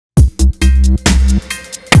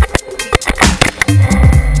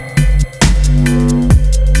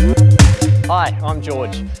I'm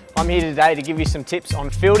George. I'm here today to give you some tips on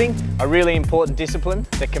fielding, a really important discipline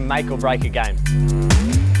that can make or break a game.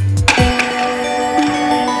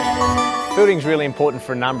 Fielding is really important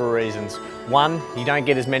for a number of reasons. One, you don't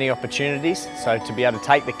get as many opportunities, so to be able to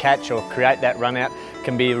take the catch or create that run out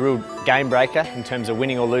can be a real game breaker in terms of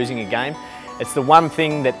winning or losing a game. It's the one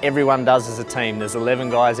thing that everyone does as a team. There's 11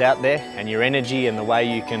 guys out there, and your energy and the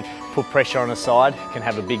way you can put pressure on a side can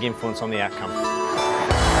have a big influence on the outcome.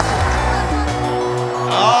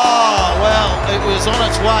 Oh, well, it was on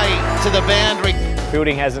its way to the boundary.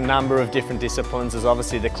 Fielding has a number of different disciplines. There's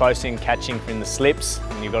obviously the close in catching in the slips,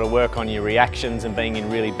 and you've got to work on your reactions and being in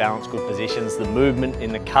really balanced, good positions, the movement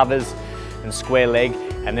in the covers and square leg,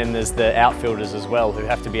 and then there's the outfielders as well who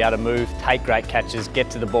have to be able to move, take great catches, get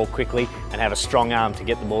to the ball quickly and have a strong arm to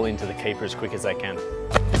get the ball into the keeper as quick as they can.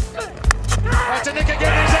 That's a nick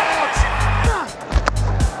again, he's out!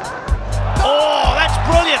 Oh, that's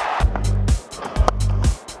brilliant!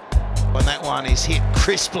 When that one is hit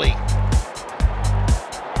crisply.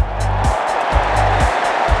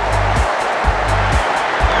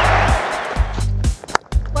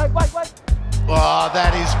 Oh,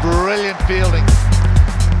 that is brilliant fielding.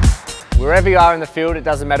 Wherever you are in the field, it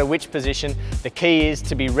doesn't matter which position, the key is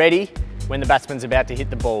to be ready when the batsman's about to hit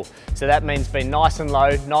the ball. So that means being nice and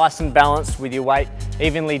low, nice and balanced with your weight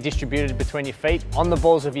evenly distributed between your feet, on the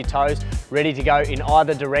balls of your toes, ready to go in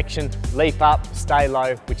either direction, leap up, stay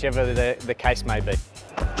low, whichever the case may be.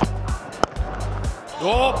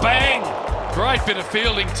 Oh, bang! Great bit of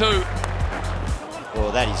fielding too.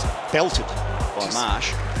 Well, that is belted by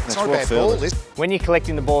Marsh. It's not a bad ball, this. When you're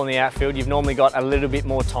collecting the ball in the outfield, you've normally got a little bit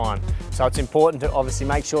more time. So it's important to obviously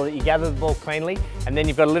make sure that you gather the ball cleanly, and then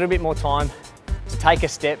you've got a little bit more time to take a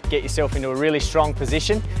step, get yourself into a really strong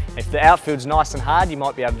position. If the outfield's nice and hard, you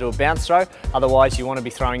might be able to do a bounce throw. Otherwise, you want to be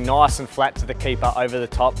throwing nice and flat to the keeper over the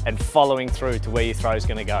top and following through to where your throw is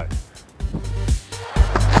going to go.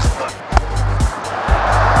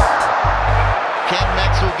 Can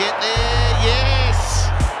Maxwell get there? Yes!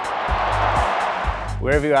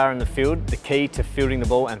 Wherever you are in the field, the key to fielding the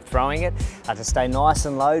ball and throwing it are to stay nice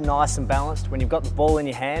and low, nice and balanced. When you've got the ball in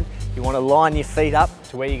your hand, you want to line your feet up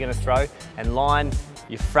to where you're going to throw and line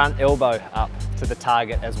your front elbow up to the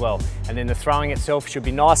target as well. And then the throwing itself should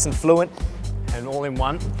be nice and fluent and all in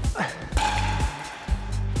one.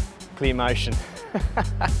 Clear motion.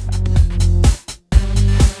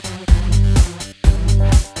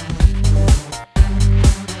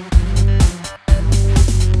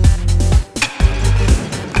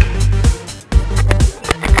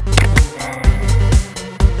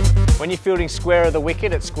 When you're fielding square of the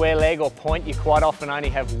wicket at square leg or point, you quite often only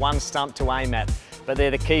have one stump to aim at. But they're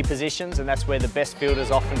the key positions, and that's where the best fielders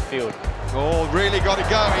often field. Oh, really got to go.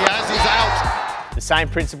 He has his out. The same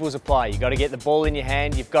principles apply. You've got to get the ball in your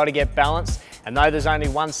hand, you've got to get balanced, and though there's only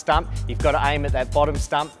one stump, you've got to aim at that bottom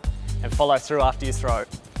stump and follow through after you throw.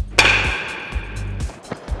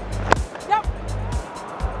 Yep.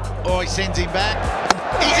 Oh, he sends him back.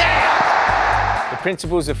 He's out! The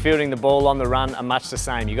principles of fielding the ball on the run are much the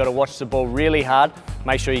same. You've got to watch the ball really hard,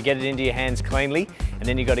 make sure you get it into your hands cleanly, and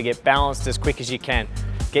then you've got to get balanced as quick as you can.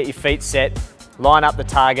 Get your feet set, line up the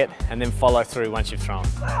target, and then follow through once you've thrown.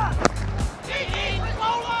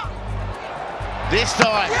 This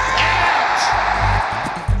time, out!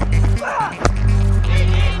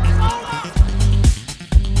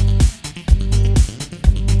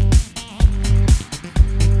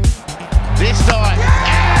 This time,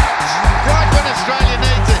 out! Right when Australia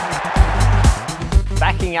needs it.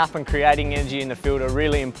 Backing up and creating energy in the field are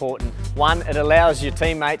really important. One, it allows your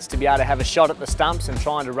teammates to be able to have a shot at the stumps and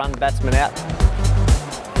trying to run batsmen out.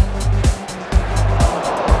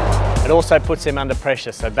 It also puts them under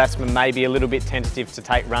pressure, so batsmen may be a little bit tentative to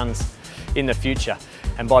take runs in the future.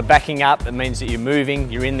 And by backing up, it means that you're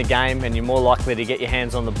moving, you're in the game, and you're more likely to get your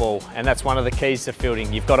hands on the ball. And that's one of the keys to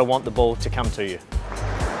fielding. You've got to want the ball to come to you.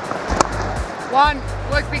 One,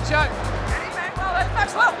 work big show. Maxwell, that's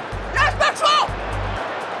Maxwell! Yes, Maxwell!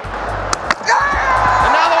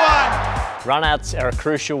 Another one! Run-outs are a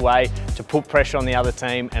crucial way to put pressure on the other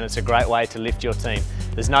team, and it's a great way to lift your team.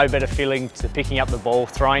 There's no better feeling to picking up the ball,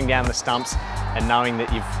 throwing down the stumps, and knowing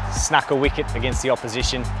that you've snuck a wicket against the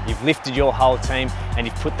opposition, you've lifted your whole team, and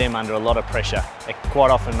you've put them under a lot of pressure. It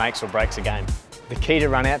quite often makes or breaks a game. The key to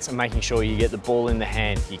run-outs are making sure you get the ball in the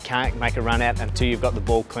hand. You can't make a run-out until you've got the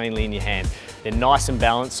ball cleanly in your hand. They're nice and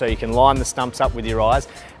balanced, so you can line the stumps up with your eyes,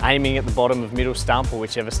 aiming at the bottom of middle stump or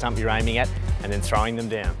whichever stump you're aiming at, and then throwing them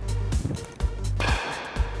down.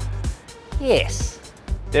 Yes.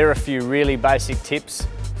 There are a few really basic tips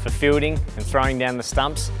for fielding and throwing down the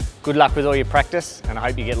stumps. Good luck with all your practice, and I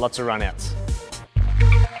hope you get lots of run-outs.